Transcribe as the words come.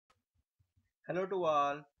Hello to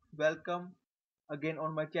all, welcome again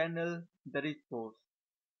on my channel The Rich Post.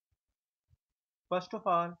 First of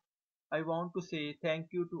all, I want to say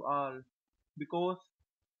thank you to all because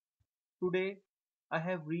today I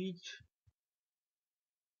have reached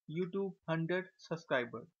YouTube 100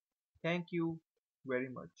 subscribers. Thank you very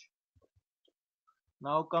much.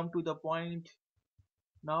 Now come to the point.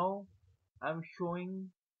 Now I'm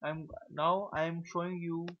showing I am showing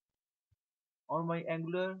you on my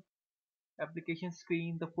Angular application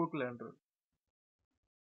screen the full calendar.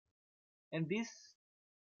 And this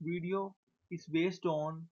video is based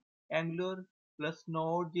on Angular plus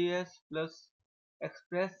Node.js plus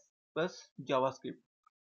Express plus JavaScript.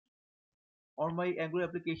 On my Angular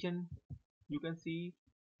application, you can see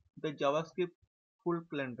the JavaScript full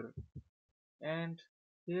calendar, and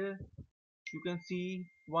here you can see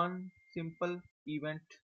one simple event,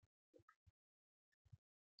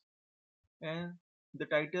 and the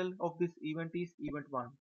title of this event is event 1,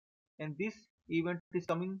 and this event is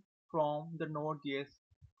coming from the Node.js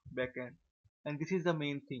backend, and this is the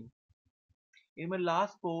main thing. In my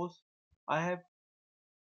last post, I have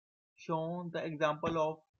shown the example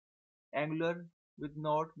of Angular with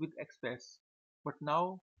Node with Express, but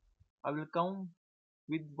now I will come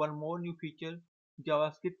with one more new feature,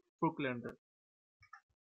 JavaScript full calendar.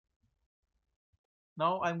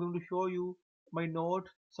 Now I'm going to show you my Node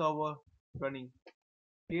server running.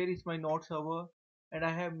 Here is my Node server, and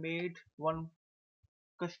I have made one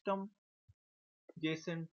custom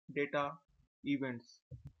JSON data events.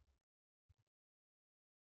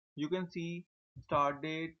 You can see start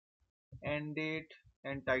date, end date,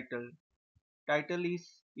 and title. Title is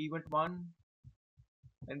event 1,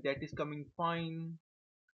 and that is coming fine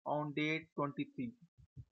on date 23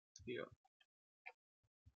 here.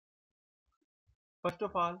 First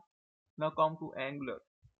of all, now come to Angular.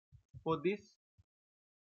 For this,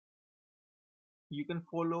 you can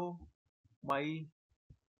follow my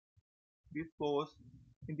this post.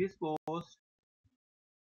 In this post,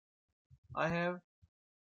 I have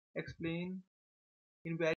explained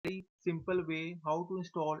in very simple way how to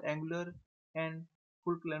install Angular and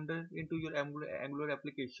full calendar into your Angular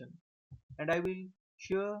application, and I will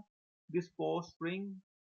share this post link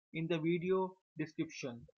in the video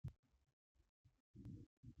description.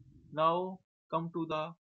 Now come to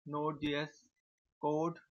the Node.js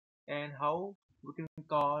code and how we can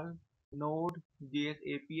call Node.js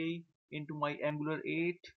API into my Angular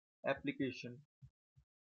 8 application.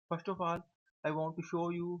 First of all, I want to show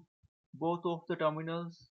you both of the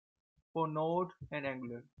terminals for Node and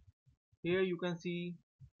Angular. Here you can see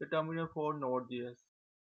the terminal for Node.js.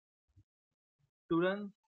 To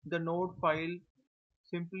run the Node file,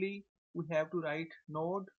 simply we have to write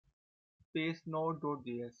node space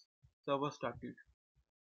node.js. Server started.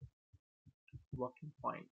 Working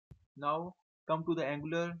fine. Now come to the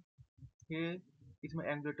Angular. Here is my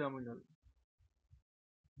Angular terminal.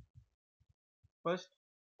 First,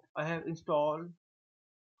 I have installed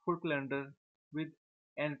full calendar with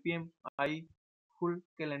npm I full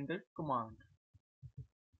calendar command.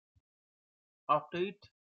 After it,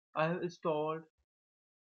 I have installed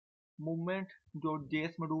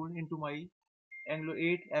movement.js module into my Angular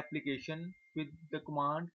 8 application with the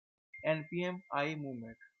command npm I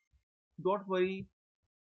movement. Don't worry,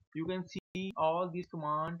 you can see all these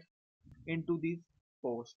commands into this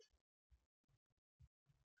post.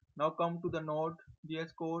 Now come to the Node.js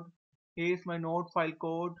code. Here is my Node file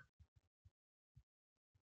code.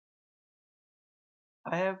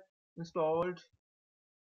 I have installed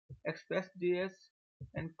Express.js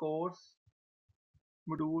and course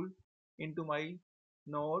module into my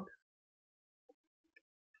Node,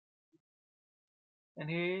 and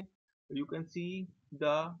here you can see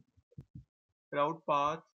the route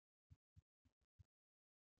path,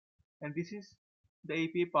 and this is the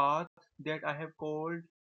API path that I have called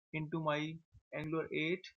into my Angular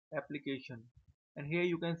 8 application, and here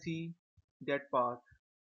you can see that path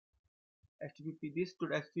http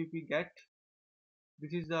this.http get.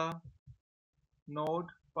 This is the node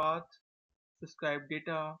path, subscribe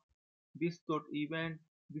data, this.event.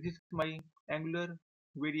 This is my Angular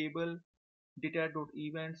variable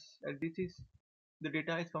data.events, and this is the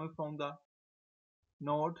data is coming from the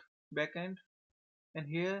node backend, and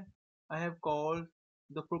here I have called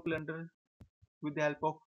the full calendar with the help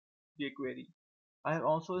of jQuery. I have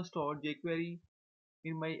also installed jQuery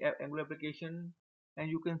in my Angular application, and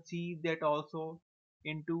you can see that also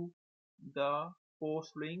into the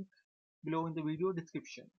post link below in the video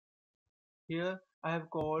description. Here I have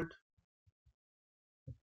called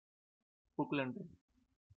full calendar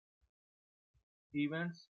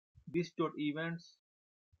events, this.events,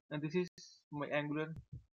 and this is my Angular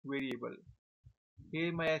variable.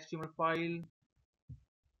 Here my HTML file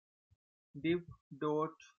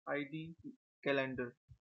div.id calendar.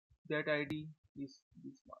 That ID is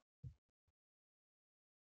this one.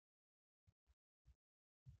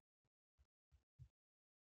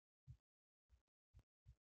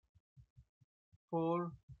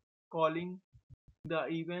 For calling the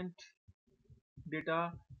event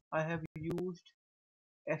data, I have used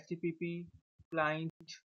HTTP client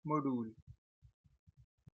module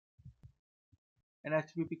and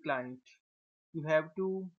HTTP client. You have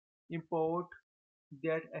to import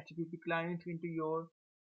that HTTP client into your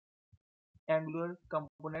Angular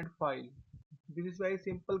component file. This is very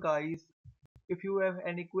simple, guys. If you have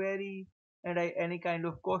any query and any kind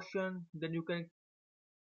of question, then you can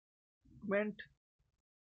comment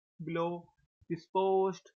below this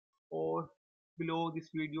post or below this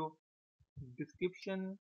video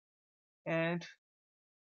description, and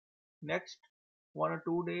next 1 or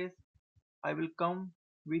 2 days I will come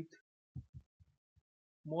with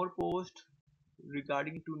more posts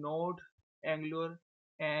regarding to Node, Angular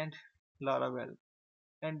and Laravel.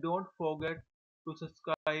 And don't forget to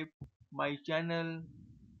subscribe my channel.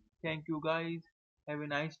 Thank you guys. Have a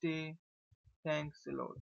nice day. Thanks a lot.